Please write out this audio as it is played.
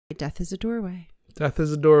Death is a doorway. Death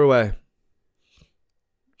is a doorway.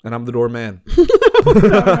 And I'm the doorman.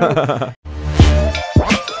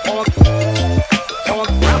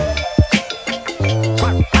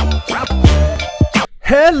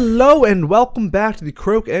 Hello and welcome back to the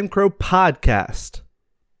Croak and Crow podcast.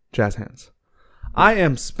 Jazz hands. I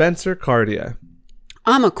am Spencer Cartier.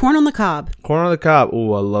 I'm a corn-on-the-cob. Corn-on-the-cob.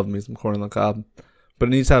 Oh, I love me some corn-on-the-cob. But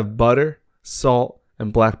it needs to have butter, salt,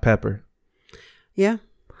 and black pepper. Yeah.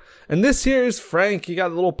 And this here is Frank. He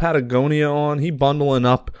got a little Patagonia on. He bundling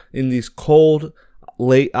up in these cold,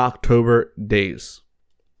 late October days.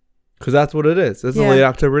 Because that's what it is. It's a late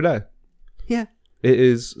October day. Yeah. It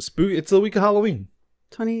is spooky. It's the week of Halloween.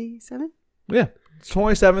 27? Yeah. It's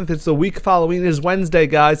 27th. It's the week of Halloween. It is Wednesday,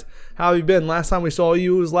 guys. How have you been? Last time we saw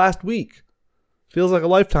you was last week. Feels like a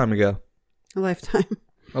lifetime ago. A lifetime.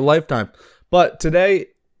 A lifetime. But today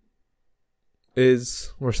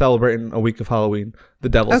we're celebrating a week of Halloween, the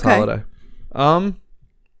devil's holiday.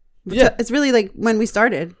 Yeah, it's really like when we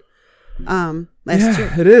started last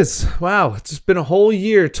year. It is. Wow, it's just been a whole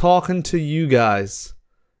year talking to you guys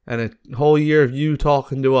and a whole year of you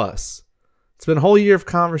talking to us. It's been a whole year of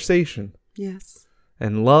conversation. Yes.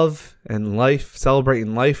 And love and life,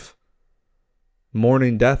 celebrating life,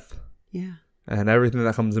 mourning death. Yeah. And everything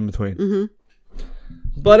that comes in between. Mm-hmm.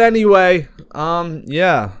 But anyway,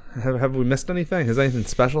 yeah. Have we missed anything? Has anything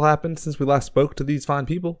special happened since we last spoke to these fine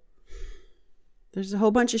people? There's a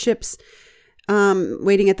whole bunch of ships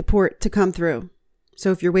waiting at the port to come through.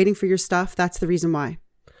 So if you're waiting for your stuff, that's the reason why.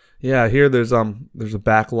 Yeah, here there's a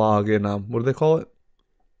backlog in what do they call it?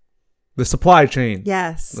 The supply chain.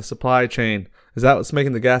 Yes. The supply chain. Is that what's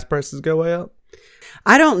making the gas prices go way up?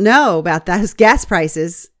 I don't know about those gas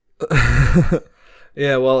prices.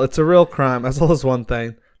 Yeah, well, it's a real crime. I saw this one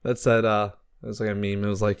thing that said, it was like a meme. It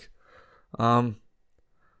was like,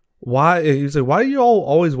 why are you all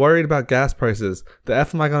always worried about gas prices? The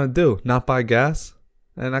F am I going to do? Not buy gas?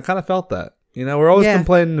 And I kind of felt that. You know, we're always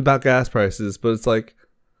complaining about gas prices, but it's like,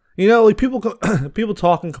 you know, like people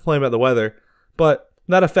talk and complain about the weather, but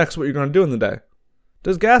that affects what you're going to do in the day.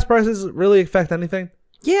 Does gas prices really affect anything?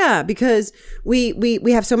 Yeah, because we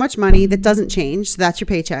have so much money that doesn't change. So that's your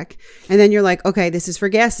paycheck. And then you're like, okay, this is for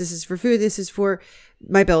gas. This is for food. This is for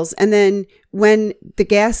my bills. And then when the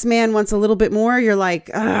gas man wants a little bit more, you're like,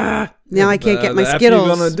 now I can't get my Skittles.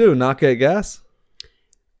 What are you going to do? Not get gas?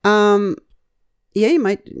 Yeah, you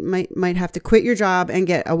might have to quit your job and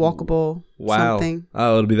get a walkable something.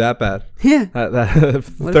 Oh, it'll be that bad. Yeah. That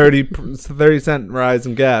 30 cent rise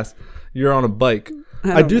in gas. You're on a bike.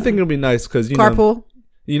 I do think it'll be nice because, carpool.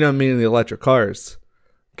 You know me and the electric cars.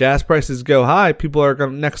 Gas prices go high. People are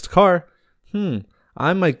going next car.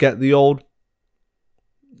 I might get the old,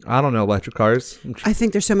 I don't know, electric cars. I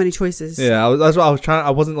think there's so many choices. Yeah, that's what I was trying.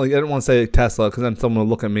 I didn't want to say Tesla because then someone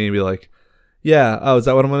would look at me and be like, yeah, oh, is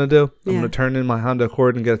that what I'm going to do? I'm going to turn in my Honda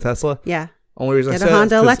Accord and get a Tesla? Yeah. Only reason get I said a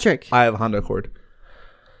Honda electric. I have a Honda Accord.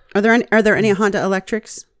 Are there any Honda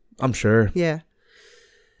electrics? I'm sure. Yeah.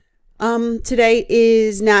 Today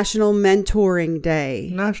is National Mentoring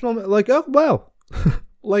Day. Like, oh, wow.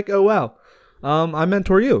 Like, oh, wow. I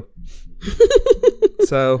mentor you.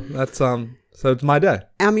 So that's, so it's my day.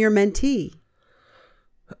 I'm your mentee.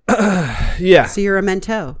 Yeah. So you're a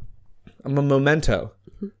mento. I'm a memento.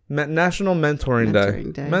 National Mentoring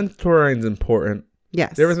Day. Mentoring's important.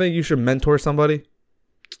 Yes. Do you ever think you should mentor somebody?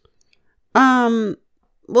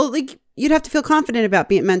 Well, like, you'd have to feel confident about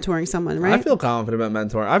mentoring someone, right? I feel confident about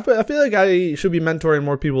mentoring. I feel like I should be mentoring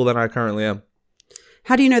more people than I currently am.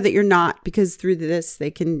 How do you know that you're not? Because through this, they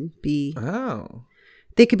can be... Oh.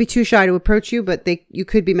 They could be too shy to approach you, but you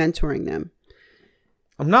could be mentoring them.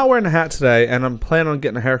 I'm not wearing a hat today, and I'm planning on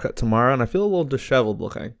getting a haircut tomorrow, and I feel a little disheveled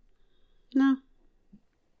looking. No.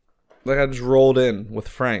 Like I just rolled in with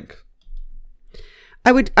Frank.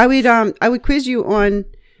 I would quiz you on...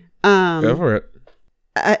 Go for it.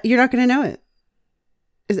 You're not going to know it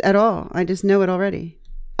at all. I just know it already.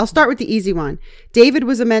 I'll start with the easy one. David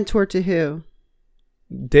was a mentor to who?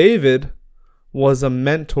 David was a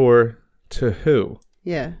mentor to who?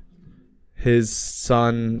 Yeah. His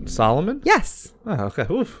son Solomon? Yes. Oh, okay.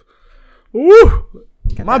 Oof. Woo!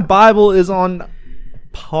 My Bible is on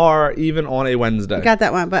par even on a Wednesday. I got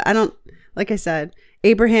that one, but I don't, like I said,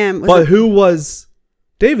 Abraham was... But who was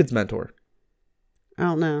David's mentor? I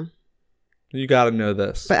don't know. You got to know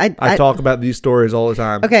this. But I talk about these stories all the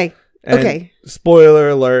time. Okay. And okay. Spoiler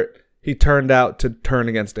alert, he turned out to turn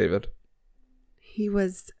against David. He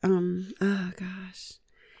was, oh gosh.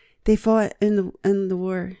 They fought in the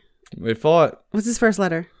war. They fought. What's his first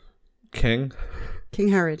letter? King. King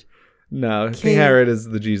Herod. No, King Herod is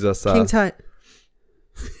the Jesus. King Tut.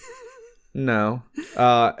 No.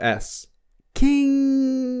 S.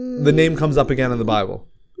 King. The name comes up again in the Bible.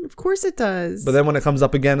 Of course it does. But then when it comes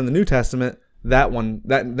up again in the New Testament, their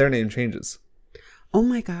name changes. Oh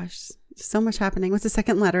my gosh. So much happening. What's the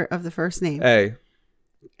second letter of the first name? A.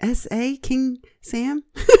 S.A. King Sam?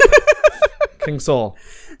 King Saul.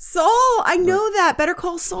 Saul. I know that. Better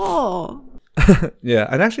Call Saul. Yeah.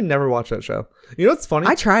 I actually never watched that show. You know what's funny?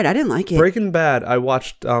 I tried. I didn't like it. Breaking Bad, I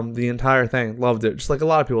watched the entire thing. Loved it. Just like a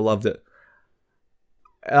lot of people loved it.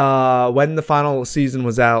 When the final season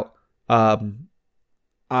was out,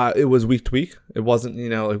 it was week to week. It wasn't,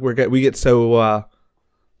 like we get so,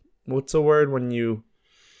 what's the word when you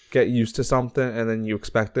get used to something and then you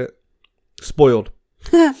expect it? Spoiled.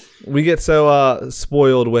 We get so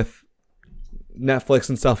spoiled with Netflix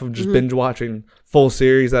and stuff of just binge watching full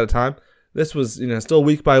series at a time. This was, still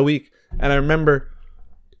week by week. And I remember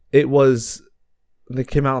they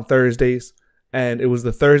came out on Thursdays, and it was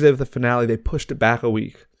the Thursday of the finale. They pushed it back a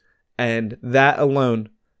week. And that alone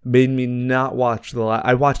made me not watch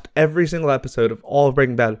I watched every single episode of all of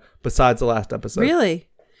Breaking Bad besides the last episode. Really?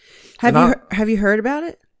 Have you heard about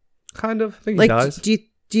it? Kind of. I think he dies.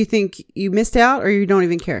 Do you think you missed out, or you don't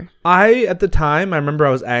even care? At the time, I remember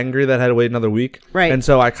I was angry that I had to wait another week. Right. And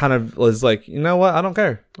so I kind of was like, you know what? I don't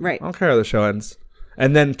care. Right. I don't care how the show ends.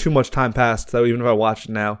 And then too much time passed, so even if I watched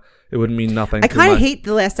it now, it wouldn't mean nothing. I kind of hate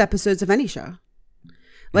the last episodes of any show.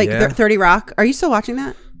 Like 30 Rock. Are you still watching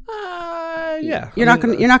that? Yeah. You're not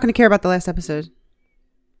gonna care about the last episode.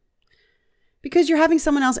 Because you're having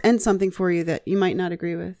someone else end something for you that you might not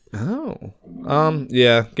agree with. Oh.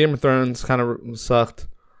 Yeah. Game of Thrones kind of sucked.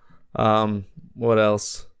 What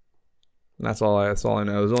else? That's all I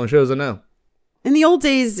know. Those are the only shows I know. In the old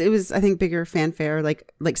days, it was, I think, bigger fanfare, like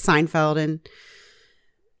Seinfeld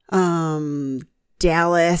and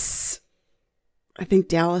Dallas. I think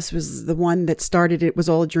Dallas was the one that started It Was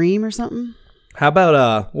All a Dream or something. How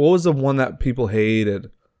about what was the one that people hated?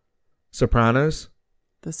 Sopranos?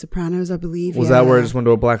 The Sopranos, I believe. Was that where it just went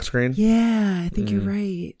to a black screen? Yeah, I think you're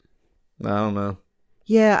right. I don't know.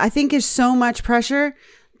 Yeah, I think there's so much pressure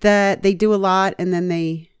that they do a lot and then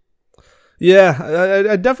they... Yeah,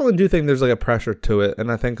 I definitely do think there's like a pressure to it.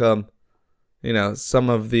 And I think, some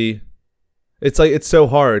of the... It's so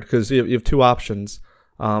hard because you have two options.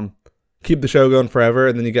 Keep the show going forever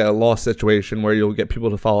and then you get a lost situation where you'll get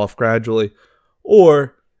people to fall off gradually.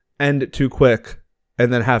 Or end it too quick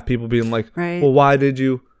and then have people being like, right. Well, why did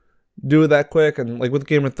you do it that quick? And like with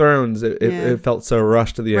Game of Thrones, it felt so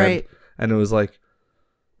rushed to the end. And it was like,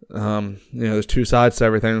 there's two sides to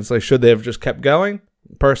everything. It's like, should they have just kept going?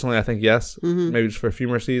 Personally, I think yes. Maybe just for a few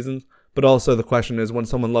more seasons. But also the question is, when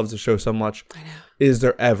someone loves the show so much, is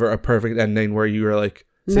there ever a perfect ending where you are like,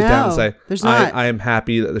 sit down and say, there's not. I am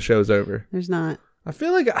happy that the show's over? There's not. I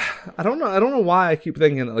feel like, I don't know why I keep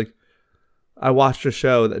thinking that, like, I watched a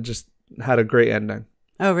show that just had a great ending.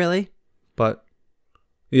 Oh, really? But,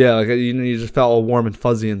 yeah, like, you just felt all warm and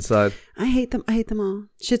fuzzy inside. I hate them all.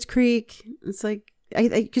 Schitt's Creek. It's like,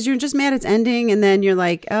 because you're just mad it's ending, and then you're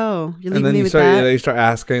like, oh, you're leaving me with that. And then you start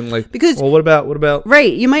asking, like, because, well, what about?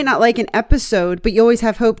 Right. You might not like an episode, but you always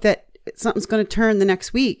have hope that something's going to turn the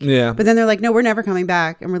next week. Yeah. But then they're like, no, we're never coming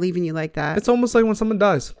back, and we're leaving you like that. It's almost like when someone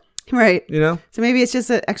dies. Right. So maybe it's just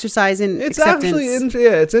an exercise in it's acceptance. Actually,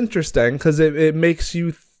 it's interesting because it makes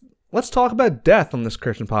you... Let's talk about death on this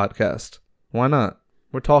Christian podcast. Why not?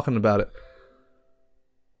 We're talking about it.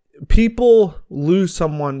 People lose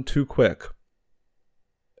someone too quick.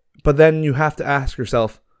 But then you have to ask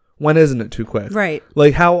yourself, when isn't it too quick? Right.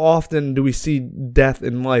 Like, how often do we see death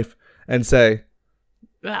in life and say,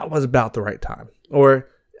 that was about the right time? Or,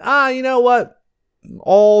 you know what?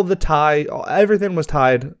 Everything was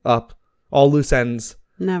tied up. All loose ends.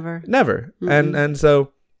 Never. Mm-hmm. And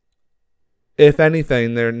so, if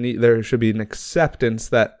anything, there should be an acceptance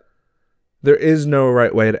that there is no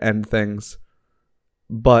right way to end things,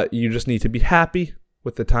 but you just need to be happy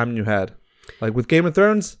with the time you had. Like with Game of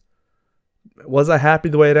Thrones, was I happy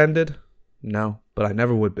the way it ended? No, but I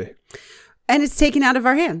never would be. And it's taken out of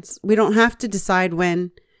our hands. We don't have to decide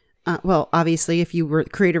when. Well, obviously, if you were the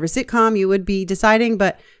creator of a sitcom, you would be deciding.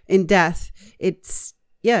 But in death, it's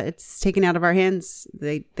taken out of our hands.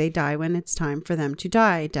 They die when it's time for them to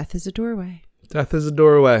die. Death is a doorway. Death is a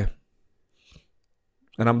doorway.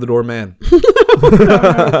 And I'm the doorman.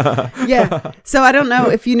 Yeah. So I don't know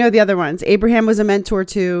if you know the other ones. Abraham was a mentor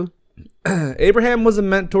to... Abraham was a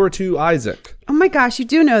mentor to Isaac. Oh my gosh, you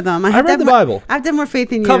do know them. I read the Bible. I have more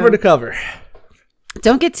faith in you. Cover to cover.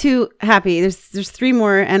 Don't get too happy. There's three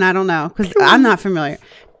more, and I don't know because I'm not familiar.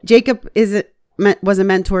 Jacob was a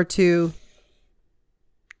mentor to.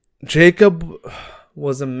 Jacob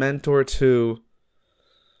was a mentor to.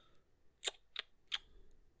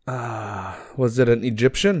 Was it an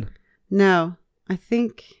Egyptian? No, I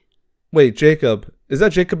think. Wait, Jacob. Is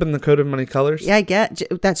that Jacob in the coat of many colors? Yeah,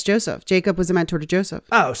 that's Joseph. Jacob was a mentor to Joseph.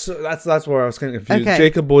 Oh, so that's where I was getting confused. Okay.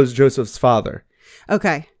 Jacob was Joseph's father.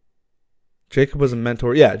 Okay. Jacob was a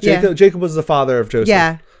mentor. Yeah, Jacob was the father of Joseph.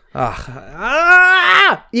 Yeah.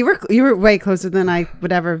 Ah! You were way closer than I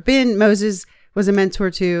would ever have been. Moses was a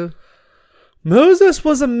mentor to. Moses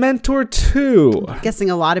was a mentor too. I'm guessing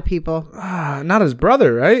a lot of people. Not his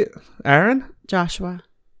brother, right? Aaron? Joshua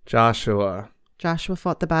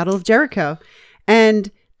fought the Battle of Jericho.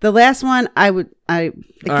 And the last one, I'm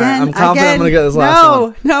confident I'm going to get this last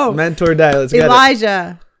one. No. Mentor day. Let's get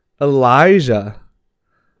Elijah. Elijah.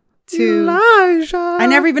 I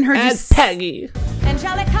never even heard you say Peggy.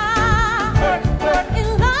 Angelica.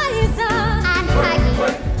 Eliza. And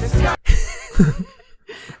Peggy.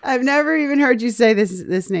 I've never even heard you say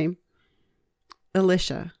this name.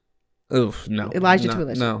 Elisha. Oof, no. Elijah to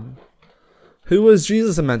Elisha. No. Who was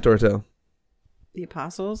Jesus a mentor to? The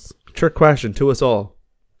apostles. Trick question to us all.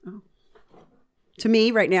 Oh. To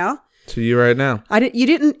me right now. To you right now. You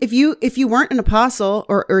didn't if you weren't an apostle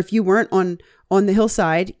or if you weren't on the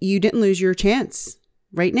hillside, you didn't lose your chance.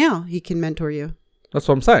 Right now, he can mentor you. That's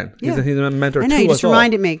what I'm saying. Yeah. He's a mentor to us all. I know, you just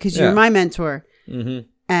reminded me because you're my mentor. Mm-hmm.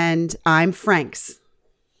 And I'm Frank's.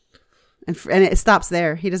 And it stops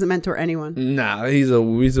there. He doesn't mentor anyone. Nah,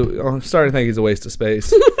 I'm starting to think he's a waste of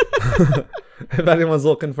space. If anyone's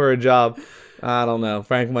looking for a job, I don't know.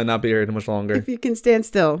 Frank might not be here too much longer. If you can stand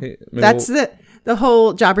still. That's the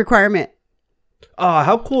whole job requirement. Oh,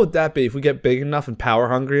 how cool would that be if we get big enough and power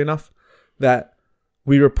hungry enough that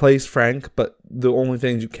we replace Frank, but the only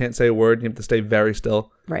thing is you can't say a word and you have to stay very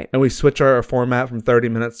still. Right. And we switch our format from 30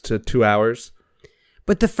 minutes to 2 hours.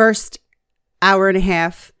 But the first hour and a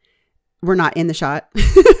half, we're not in the shot.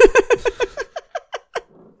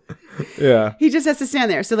 Yeah. He just has to stand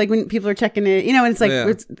there. So like when people are checking it, and it's like,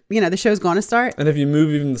 the show's going to start. And if you move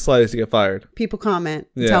even the slightest, you get fired. People comment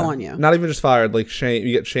and tell on you. Not even just fired, like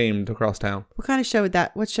you get shamed across town. What kind of show would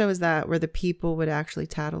that? What show is that where the people would actually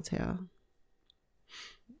tattletale?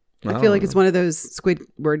 I feel like it's one of those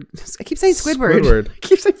Squidward. I keep saying Squidward. I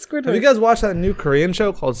keep saying Squidward. Have you guys watched that new Korean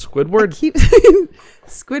show called Squidward? I keep saying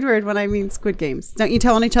Squidward when I mean Squid Games. Don't you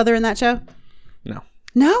tell on each other in that show? No.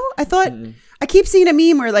 No? I thought... I keep seeing a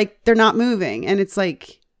meme where like they're not moving. And it's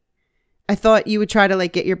like... I thought you would try to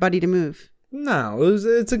like get your buddy to move. No.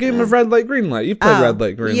 It's a game of red light, green light. You've played red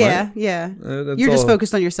light, green light. Yeah. You're just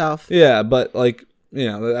focused on yourself. Yeah, but like,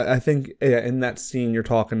 I think in that scene you're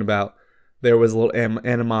talking about, there was a little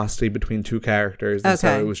animosity between two characters. And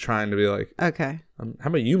so it was trying to be like, okay, how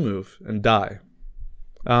about you move and die?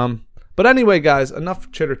 But anyway, guys,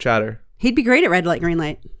 enough chitter chatter. He'd be great at red light, green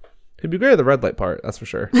light. He'd be great at the red light part, that's for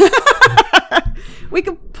sure. We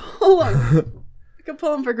could pull him. We could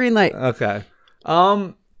pull him for green light. Okay.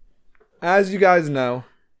 As you guys know,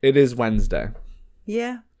 it is Wednesday.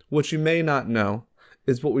 Yeah. What you may not know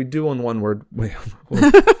is what we do on One Word.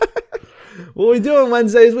 What we do on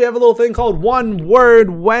Wednesdays, we have a little thing called One Word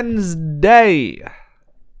Wednesday.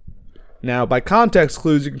 Now, by context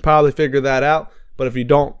clues, you can probably figure that out. But if you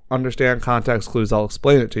don't understand context clues, I'll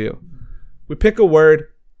explain it to you. We pick a word,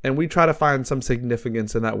 and we try to find some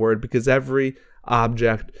significance in that word because every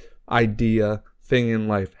object, idea, thing in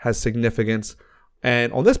life has significance.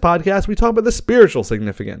 And on this podcast, we talk about the spiritual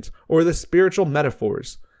significance or the spiritual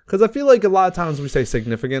metaphors. Because I feel like a lot of times we say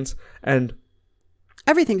significance and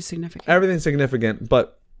everything's significant. Everything's significant,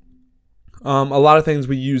 but a lot of things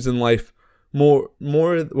we use in life more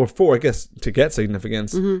or for, I guess, to get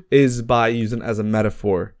significance is by using it as a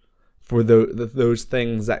metaphor for those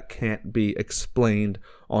things that can't be explained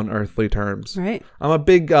on earthly terms. Right. I'm a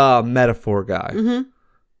big metaphor guy. Mm-hmm.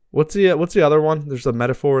 What's the other one? There's a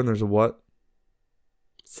metaphor and there's a what?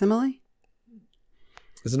 Simile?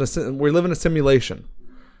 We live in a simulation.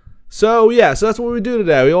 So that's what we do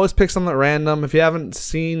today. We always pick something at random. If you haven't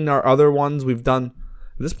seen our other ones, we've done,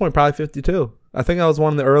 at this point, probably 52. I think that was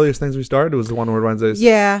one of the earliest things we started was the One Word Wednesdays.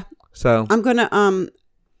 Yeah. So I'm going to,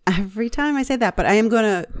 every time I say that, but I am going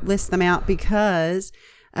to list them out because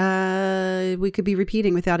we could be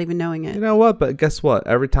repeating without even knowing it. You know what? But guess what?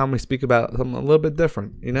 Every time we speak about something a little bit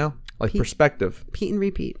different, like Pete, perspective. Pete and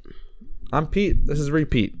repeat. I'm Pete. This is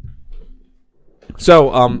repeat.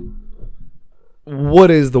 So, what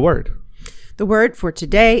is the word? The word for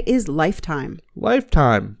today is lifetime.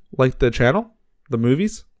 Lifetime. Like the channel? The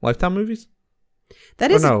movies? Lifetime movies?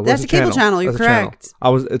 That's a cable channel. You're correct.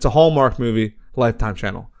 It's a Hallmark movie, Lifetime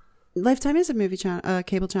channel. Lifetime is a movie channel,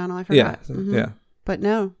 cable channel. I forgot. Yeah. But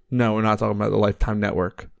no. No, we're not talking about the Lifetime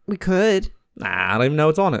network. We could. Nah, I don't even know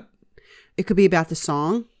what's on it. It could be about the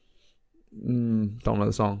song. Don't know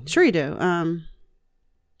the song. Sure you do.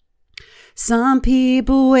 Some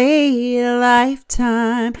people wait a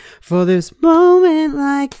lifetime for this moment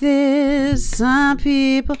like this. Some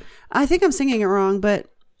people, I think I'm singing it wrong, but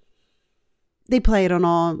they play it on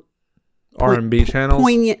all R&B channels.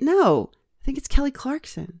 poignant. No, I think it's Kelly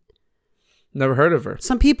Clarkson. Never heard of her.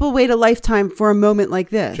 Some people wait a lifetime for a moment like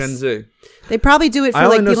this. Gen Z. They probably do it for I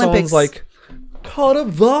only like know the Olympics. songs like "Caught a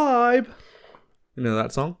Vibe." You know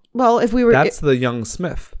that song? Well, if we were, That's the Young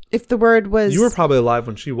Smith. if the word was, You were probably alive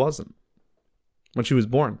when she wasn't. When she was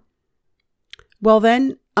born. well,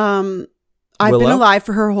 then, I've been Willow? alive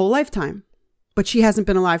for her whole lifetime, but she hasn't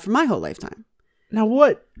been alive for my whole lifetime. Now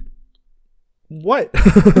what? What?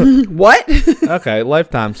 What? Okay,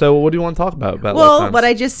 lifetime. So what do you want to talk about Well, lifetimes? what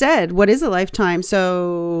I just said. What is a lifetime?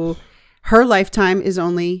 So her lifetime is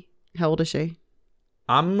only, how old is she?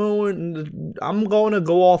 I'm going to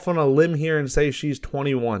go off on a limb here and say she's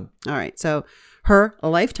 21. All right. So her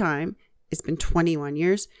lifetime, it's been 21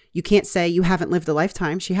 years. You can't say you haven't lived a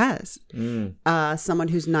lifetime. She has. Someone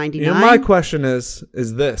who's 99. You know, my question is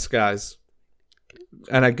this, guys,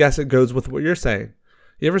 and I guess it goes with what you're saying.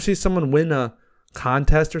 You ever see someone win a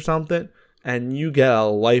contest or something and you get a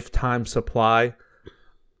lifetime supply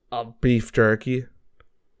of beef jerky?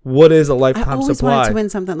 What is a lifetime I always supply? wanted to win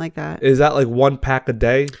something like that. Is that like one pack a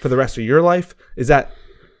day for the rest of your life? Is that,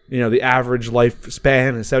 the average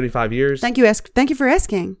lifespan is 75 years? Thank you for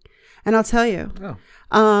asking. And I'll tell you.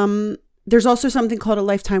 Oh. There's also something called a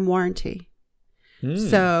lifetime warranty.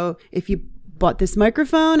 So if you bought this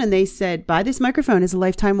microphone and they said, buy this microphone as a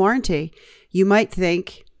lifetime warranty, you might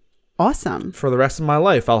think, awesome. For the rest of my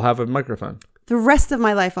life, I'll have a microphone. The rest of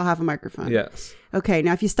my life, I'll have a microphone. Yes. Okay.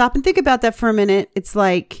 Now, if you stop and think about that for a minute, it's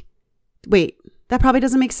like, wait, that probably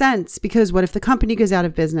doesn't make sense, because what if the company goes out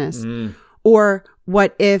of business? Or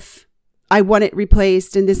what if I want it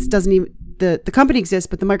replaced and this doesn't even, the company exists,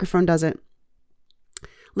 but the microphone doesn't?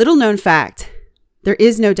 Little known fact, there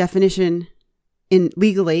is no definition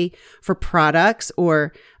legally for products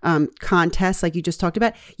or contests like you just talked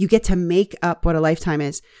about. You get to make up what a lifetime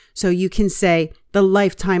is. So you can say the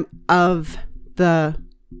lifetime of the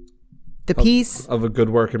piece Of a good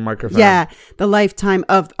working microphone. Yeah, the lifetime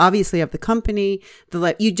of, obviously, of the company.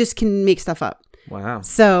 You just can make stuff up. Wow.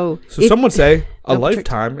 So some would say a Double check.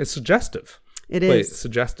 lifetime is suggestive. It Wait, is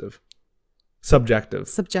suggestive. Subjective.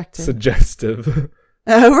 subjective. Suggestive.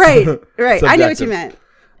 Oh, right. I know what you Subjective. meant.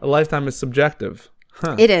 A lifetime is subjective.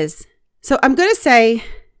 Huh. It is. So I'm going to say,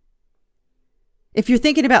 if you're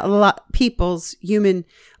thinking about a lot people's human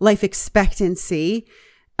life expectancy,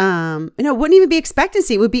 it wouldn't even be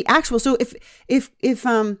expectancy. It would be actual. So if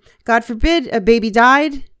God forbid a baby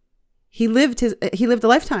died, he lived a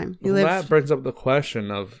lifetime. That brings up the question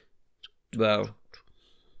of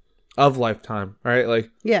lifetime, right? Like,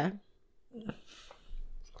 yeah.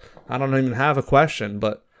 I don't even have a question,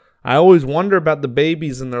 but I always wonder about the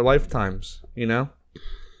babies in their lifetimes, Did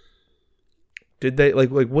they, like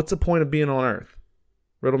what's the point of being on Earth?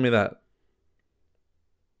 Riddle me that.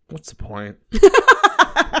 What's the point? This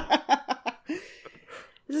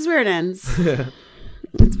is where it ends.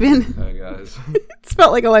 It's been, Hey, guys. it's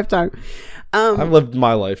felt like a lifetime. I've lived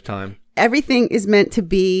my lifetime. Everything is meant to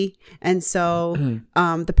be. And so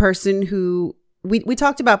the person who we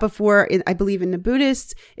talked about before, I believe in the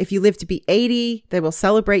Buddhists, if you live to be 80, they will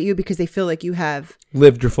celebrate you because they feel like you have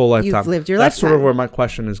Lived your full lifetime. You've lived your That's sort of lifetime. where my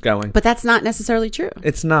question is going. But that's not necessarily true.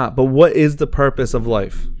 It's not. But what is the purpose of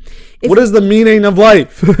life? What is the meaning of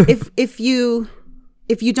life? If you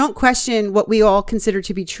don't question what we all consider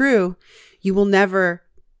to be true, you will never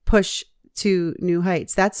push to new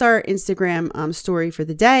heights. That's our Instagram story for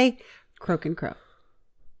the day. Croak and crow.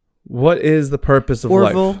 What is the purpose of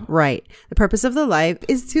Orville, life? right. The purpose of the life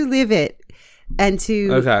is to live it and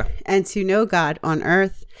to know God on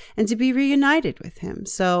earth and to be reunited with him.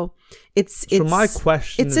 So it's my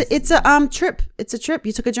question it's is, a trip. It's a trip.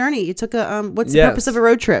 You took a journey. You took a what's the purpose of a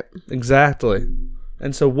road trip? Exactly.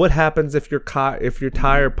 And so what happens if your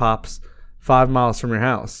tire pops 5 miles from your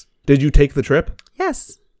house? Did you take the trip?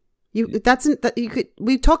 Yes.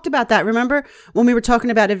 We talked about that. Remember when we were talking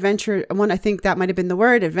about adventure? I think that might have been the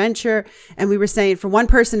word adventure. And we were saying for one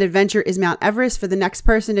person, adventure is Mount Everest. For the next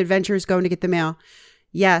person, adventure is going to get the mail.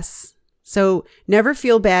 Yes. So never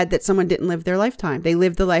feel bad that someone didn't live their lifetime. They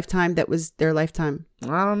lived the lifetime that was their lifetime.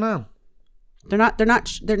 I don't know.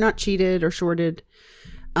 They're not cheated or shorted.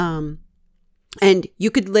 And you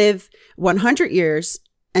could live 100 years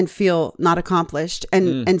and feel not accomplished.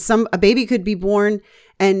 And a baby could be born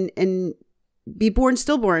and be born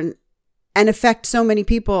stillborn and affect so many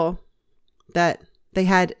people that they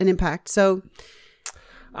had an impact. So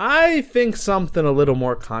I think something a little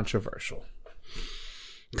more controversial.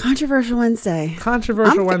 Controversial Wednesday.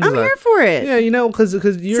 Controversial Wednesday. I'm here for it. Yeah, you know, because you're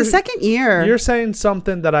it's the second year. You're saying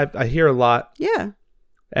something that I hear a lot. Yeah.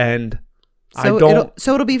 And so I don't.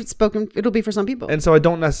 It'll be spoken. It'll be for some people. And so I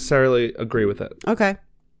don't necessarily agree with it. Okay.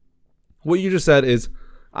 What you just said is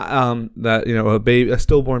that, you know, a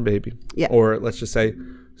stillborn baby, yeah, or let's just say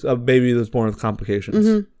a baby that was born with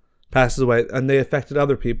complications, passes away, and they affected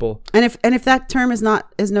other people. And if that term is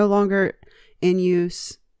no longer in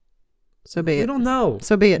use, so be it. We don't know.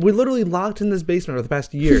 So be it. We're literally locked in this basement for the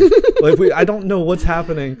past year. I don't know what's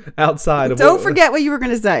happening outside. Don't forget what you were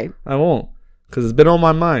going to say. I won't, because it's been on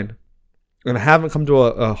my mind. And I haven't come to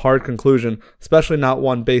a hard conclusion, especially not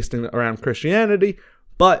one based around Christianity.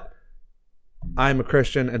 But I'm a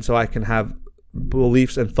Christian, and so I can have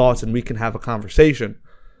beliefs and thoughts, and we can have a conversation.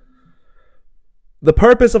 The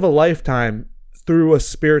purpose of a lifetime through a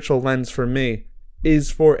spiritual lens for me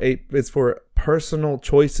is for personal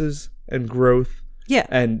choices and growth. Yeah.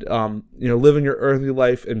 And living your earthly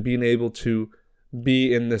life and being able to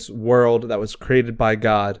be in this world that was created by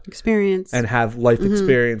God. Experience. And have life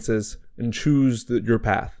experiences and choose your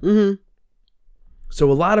path. Mm-hmm.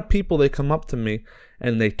 So a lot of people, they come up to me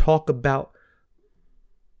and they talk about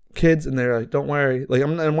kids, and they're like, "Don't worry."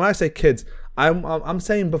 And when I say kids, I'm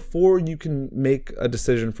saying before you can make a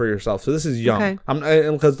decision for yourself. So this is young.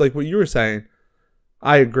 Okay. Because like what you were saying,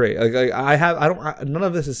 I agree. None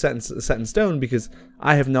of this is set in stone because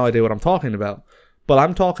I have no idea what I'm talking about. But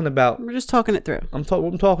I'm talking about. We're just talking it through. I'm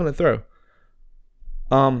talking it through.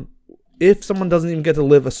 If someone doesn't even get to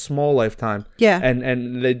live a small lifetime, yeah,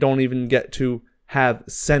 and they don't even get to have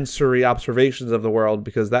sensory observations of the world,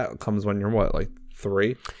 because that comes when you're what, like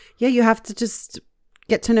 3? Yeah, you have to just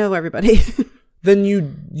get to know everybody. Then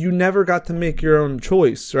you never got to make your own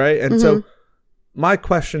choice, right? And so my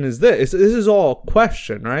question is this. This is all a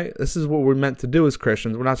question, right? This is what we're meant to do as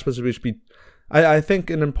Christians. We're not supposed to be... I think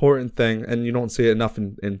an important thing, and you don't see it enough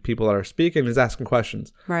in people that are speaking, is asking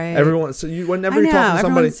questions. Right. Everyone. So whenever you talk to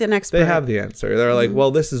somebody, an expert. they have the answer. They're like,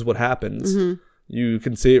 well, this is what happens. You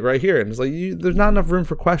can see it right here. And it's like, there's not enough room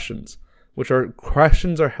for questions,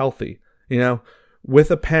 questions are healthy. You know,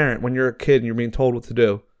 with a parent, when you're a kid and you're being told what to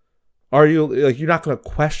do, are you like, you're not going to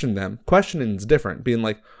question them. Questioning is different. Being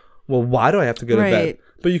like, well, why do I have to go to bed?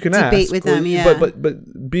 But you can debate ask with them. Yeah.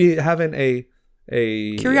 But be having a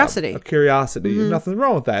curiosity. Mm-hmm. Nothing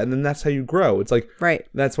wrong with that. And then that's how you grow. It's like, right.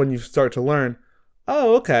 That's when you start to learn,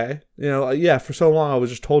 oh, okay. You know, yeah, for so long I was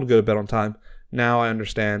just told to go to bed on time. Now I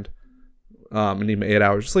understand. I need my 8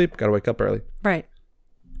 hours of sleep. Got to wake up early. Right.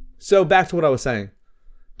 So back to what I was saying.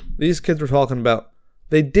 These kids were talking about,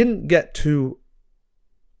 they didn't get to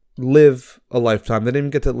live a lifetime. They didn't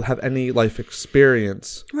get to have any life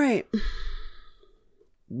experience. Right.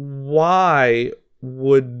 Why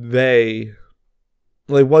would they...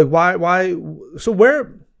 Like, why? So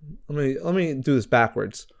where? Let me do this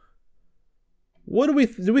backwards. What do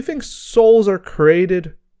we think souls are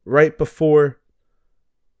created right before?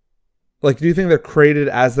 Like, do you think they're created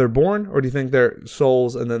as they're born, or do you think they're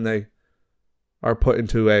souls and then they are put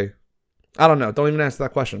into a? I don't know. Don't even answer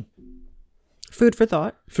that question. Food for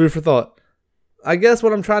thought. Food for thought. I guess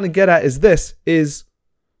what I'm trying to get at is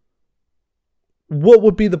what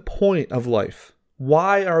would be the point of life?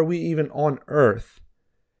 Why are we even on Earth?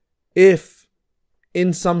 If,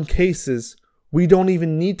 in some cases, we don't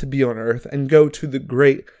even need to be on Earth and go to the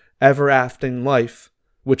great ever-after life,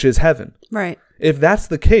 which is heaven. Right. If that's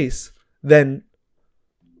the case, then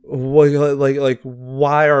why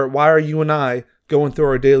are you and I going through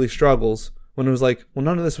our daily struggles when it was like, well,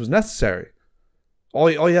 none of this was necessary. All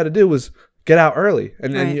you had to do was get out early,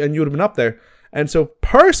 and you would have been up there. And so,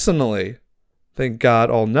 personally, thank God,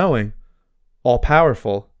 all-knowing,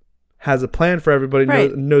 all-powerful, has a plan for everybody,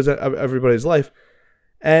 knows everybody's life.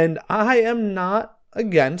 And I am not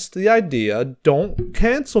against the idea, don't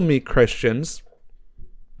cancel me, Christians,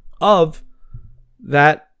 of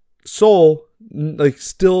that soul like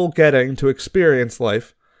still getting to experience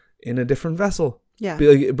life in a different vessel. Yeah.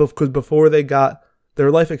 Because before they got their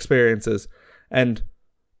life experiences. And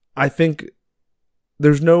I think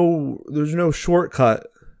there's no shortcut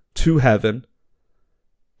to heaven.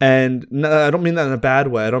 And I don't mean that in a bad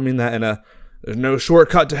way. I don't mean that there's no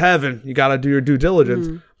shortcut to heaven. You got to do your due diligence.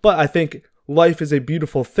 Mm-hmm. But I think life is a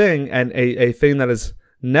beautiful thing and a thing that is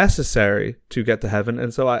necessary to get to heaven.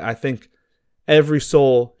 And so I think every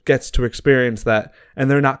soul gets to experience that. And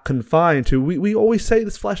they're not confined to, we always say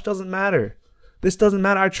this flesh doesn't matter. This doesn't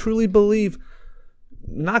matter. I truly believe,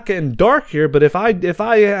 not getting dark here, but if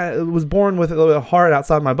I was born with a heart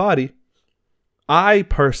outside my body, I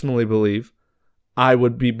personally believe I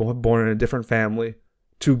would be born in a different family,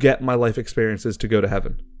 to get my life experiences to go to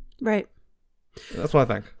heaven. Right. That's what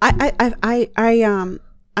I think.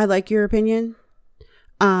 I like your opinion.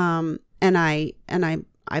 And I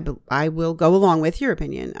will go along with your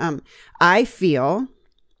opinion. I feel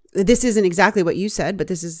this isn't exactly what you said, but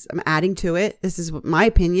I'm adding to it. This is what my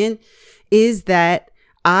opinion is, that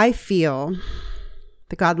I feel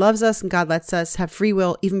that God loves us and God lets us have free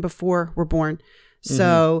will even before we're born.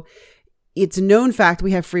 So it's a known fact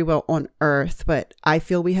we have free will on earth, but I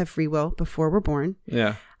feel we have free will before we're born.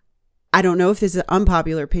 Yeah. I don't know if this is an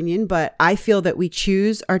unpopular opinion, but I feel that we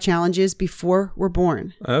choose our challenges before we're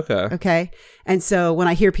born. Okay. Okay. And so when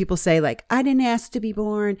I hear people say like, I didn't ask to be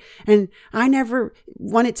born and I never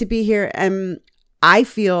wanted to be here, I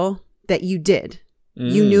feel that you did.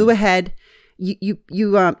 You knew ahead.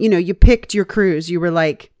 You picked your cruise. You were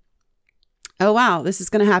like, oh wow, this is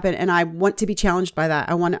going to happen, and I want to be challenged by that.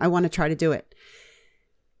 I want to try to do it.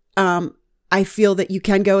 I feel that you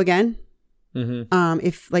can go again.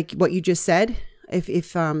 If like what you just said, if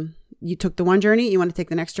you took the one journey, you want to take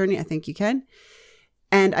the next journey, I think you can.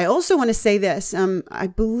 And I also want to say this. I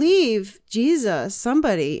believe Jesus,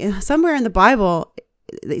 somewhere in the Bible,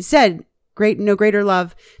 they said, no greater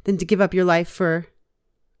love than to give up your life for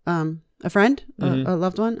a friend, a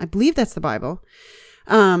loved one. I believe that's the Bible.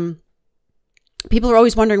 People are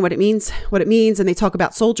always wondering what it means, and they talk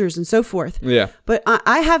about soldiers and so forth. Yeah. But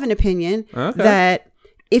I have an opinion that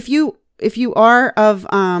if you are of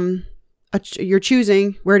you're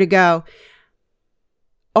choosing where to go,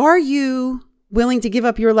 are you willing to give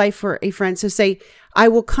up your life for a friend? So say, I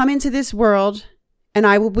will come into this world and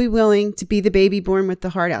I will be willing to be the baby born with the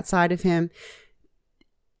heart outside of him.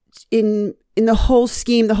 In the whole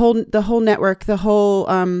scheme, the whole network, the whole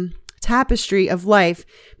tapestry of life,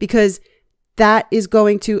 because that is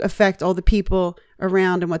going to affect all the people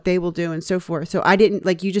around and what they will do and so forth. So I didn't,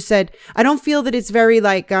 like you just said, I don't feel that it's very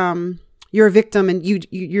like you're a victim and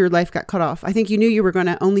your life got cut off. I think you knew you were going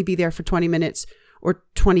to only be there for 20 minutes or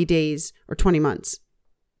 20 days or 20 months.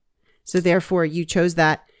 So therefore you chose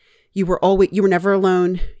that. You were never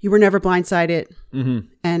alone. You were never blindsided,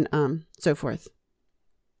 and so forth.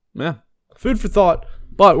 Yeah. Food for thought.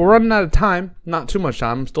 But we're running out of time. Not too much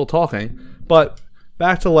time. I'm still talking. But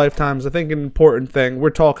back to lifetimes. I think an important thing.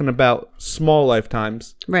 We're talking about small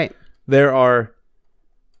lifetimes. Right. There are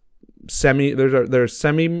there's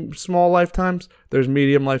semi small lifetimes. There's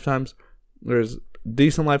medium lifetimes. There's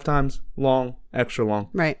decent lifetimes. Long, extra long.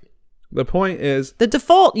 Right. The point is, the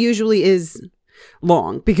default usually is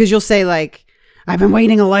long, because you'll say like, I've been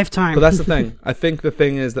waiting a lifetime. But that's the thing. I think the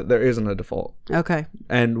thing is that there isn't a default. Okay.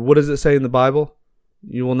 And what does it say in the Bible?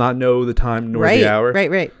 You will not know the time nor the hour.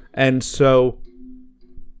 Right. And so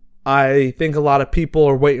I think a lot of people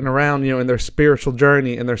are waiting around, in their spiritual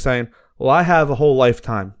journey, and they're saying, well, I have a whole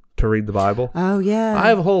lifetime to read the Bible. Oh, yeah. I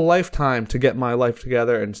have a whole lifetime to get my life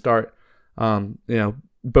together and start,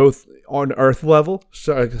 both on earth level,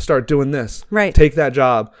 start doing this. Right. Take that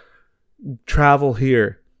job. Travel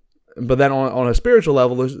here. But then on a spiritual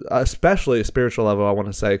level, especially a spiritual level, I want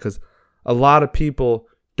to say, because a lot of people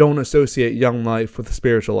don't associate young life with the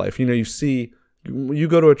spiritual life. You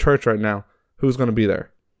go to a church right now, who's going to be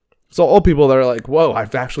there? So old people that are like, whoa,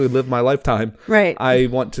 I've actually lived my lifetime. Right. I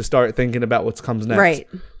want to start thinking about what comes next. Right.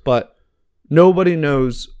 But nobody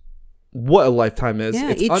knows what a lifetime is.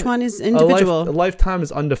 Yeah, each one is individual. A lifetime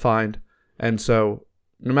is undefined. And so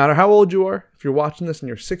no matter how old you are, if you're watching this and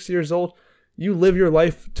you're 6 years old, you live your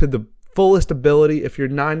life to the fullest ability. If you're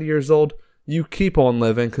 90 years old, you keep on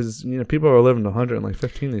living, because people are living to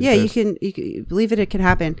 115 these days. Yeah, you can believe it. It can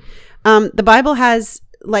happen. The Bible has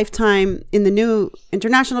lifetime in the New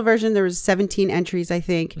International Version. There was 17 entries, I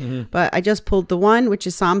think. But I just pulled the one, which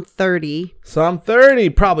is Psalm 30. Psalm 30,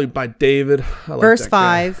 probably by David. Verse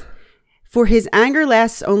 5. For his anger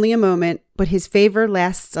lasts only a moment, but his favor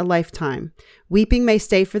lasts a lifetime. Weeping may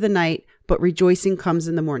stay for the night, but rejoicing comes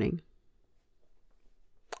in the morning.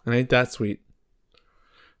 And ain't that sweet?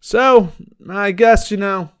 So I guess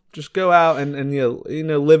just go out and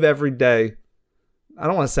live every day. I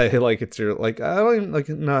don't want to say like it's your I don't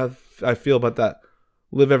even no. I feel about that.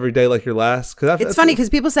 Live every day like your last. Because it's funny because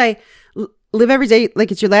people say live every day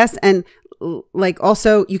like it's your last, and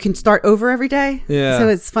also you can start over every day. Yeah. So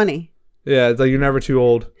it's funny. Yeah, it's like you're never too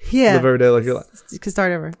old. Yeah. Live every day like your last. You can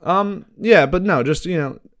start over. Yeah, but no, just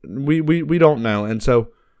we don't know, and so.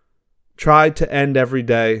 Try to end every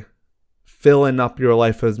day filling up your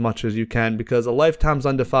life as much as you can, because a lifetime's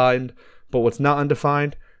undefined, but what's not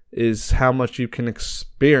undefined is how much you can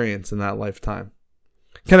experience in that lifetime.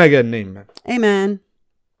 Can I get an amen? Amen.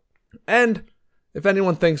 And if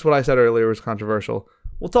anyone thinks what I said earlier was controversial,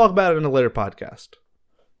 we'll talk about it in a later podcast.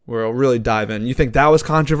 where I'll really dive in. You think that was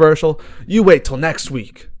controversial? You wait till next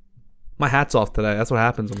week. My hat's off today. That's what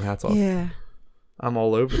happens when my hat's off. Yeah. I'm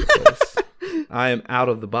all over the place. I am out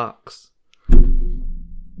of the box.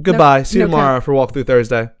 Goodbye. See you tomorrow for Walk Through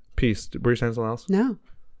Thursday. Peace. Were you saying something else? No.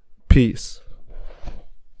 Peace.